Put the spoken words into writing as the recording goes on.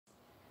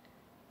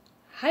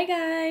Hi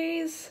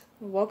guys!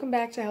 Welcome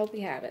back to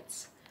Healthy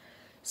Habits.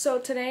 So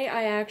today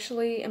I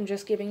actually am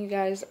just giving you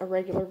guys a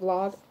regular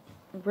vlog.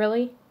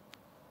 Really?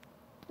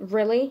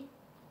 Really?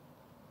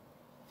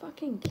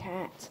 Fucking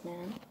cats,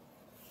 man.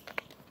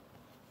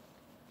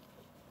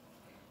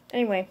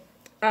 Anyway,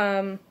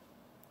 oh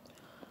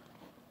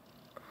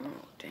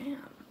damn.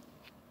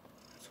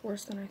 It's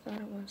worse than I thought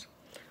it was.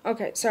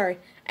 Okay, sorry.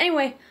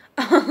 Anyway,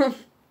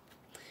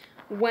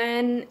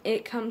 when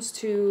it comes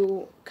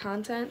to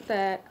content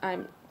that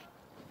I'm...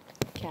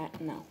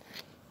 Cat, no.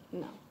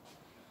 No.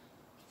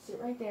 Sit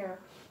right there.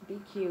 Be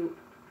cute.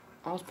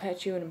 I'll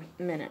pet you in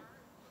a minute.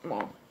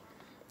 Well,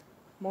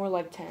 more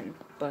like 10,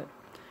 but...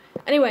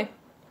 Anyway,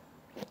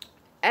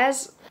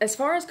 as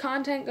far as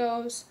content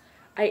goes,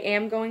 I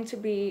am going to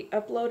be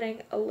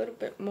uploading a little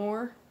bit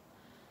more.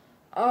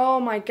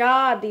 Oh my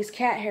god, these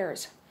cat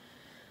hairs.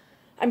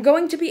 I'm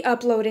going to be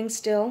uploading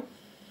still,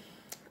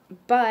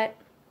 but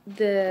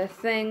the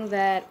thing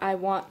that I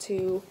want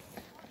to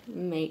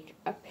make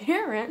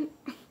apparent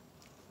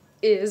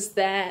is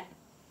that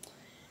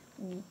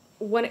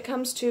when it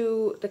comes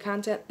to the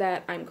content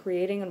that I'm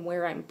creating and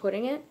where I'm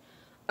putting it,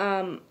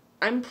 I'm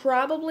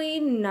probably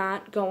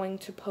not going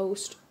to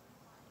post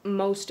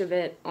most of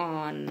it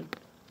on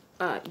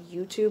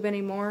YouTube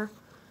anymore.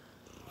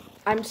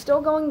 I'm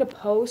still going to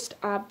post,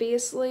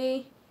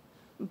 obviously,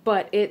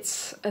 but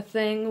it's a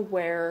thing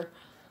where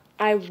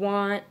I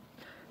want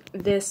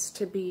this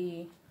to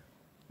be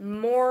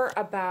more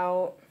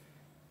about...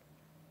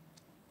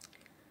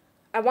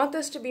 I want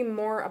this to be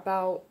more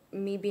about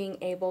me being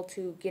able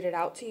to get it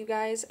out to you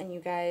guys and you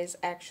guys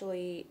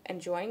actually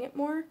enjoying it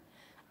more.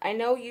 I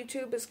know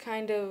YouTube is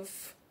kind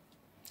of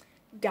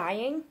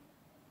dying.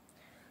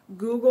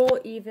 Google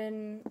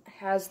even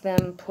has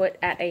them put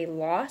at a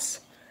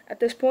loss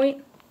at this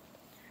point.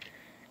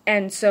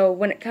 And so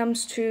when it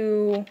comes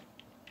to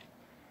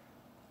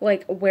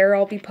like where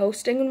I'll be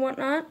posting and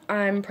whatnot,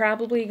 I'm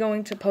probably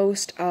going to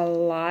post a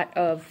lot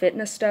of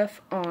fitness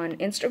stuff on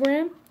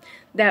Instagram.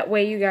 That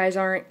way you guys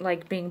aren't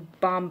like being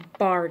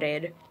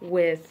bombarded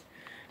with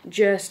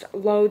just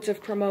loads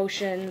of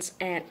promotions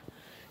and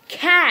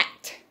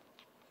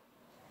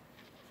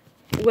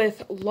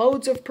with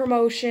loads of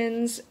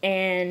promotions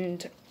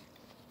and,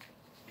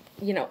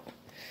 you know,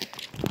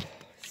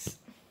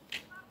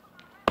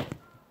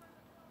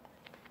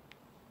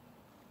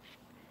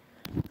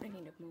 I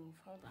need to move,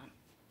 hold on.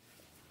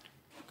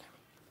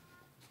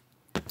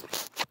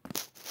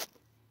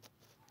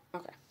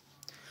 Okay.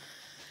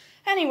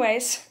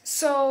 Anyways,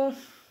 so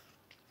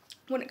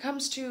when it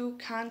comes to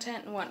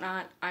content and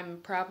whatnot, I'm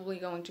probably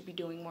going to be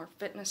doing more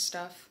fitness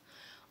stuff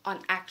on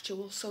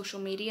actual social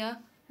media.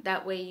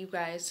 That way you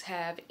guys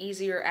have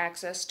easier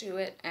access to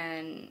it,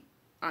 and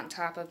on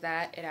top of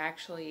that, it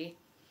actually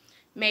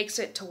makes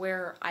it to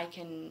where I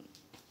can,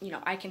 you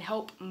know, I can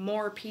help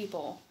more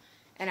people,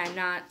 and I'm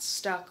not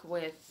stuck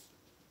with,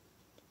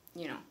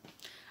 you know,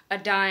 a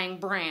dying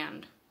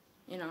brand,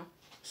 you know.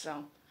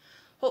 So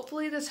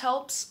hopefully this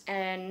helps,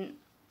 and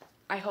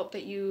I hope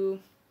that you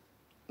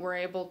were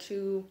able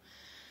to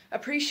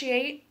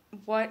appreciate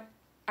what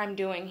I'm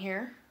doing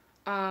here.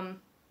 I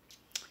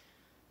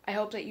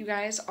hope that you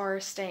guys are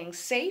staying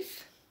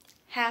safe,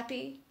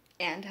 happy,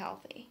 and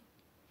healthy.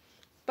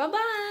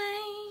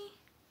 Bye-bye!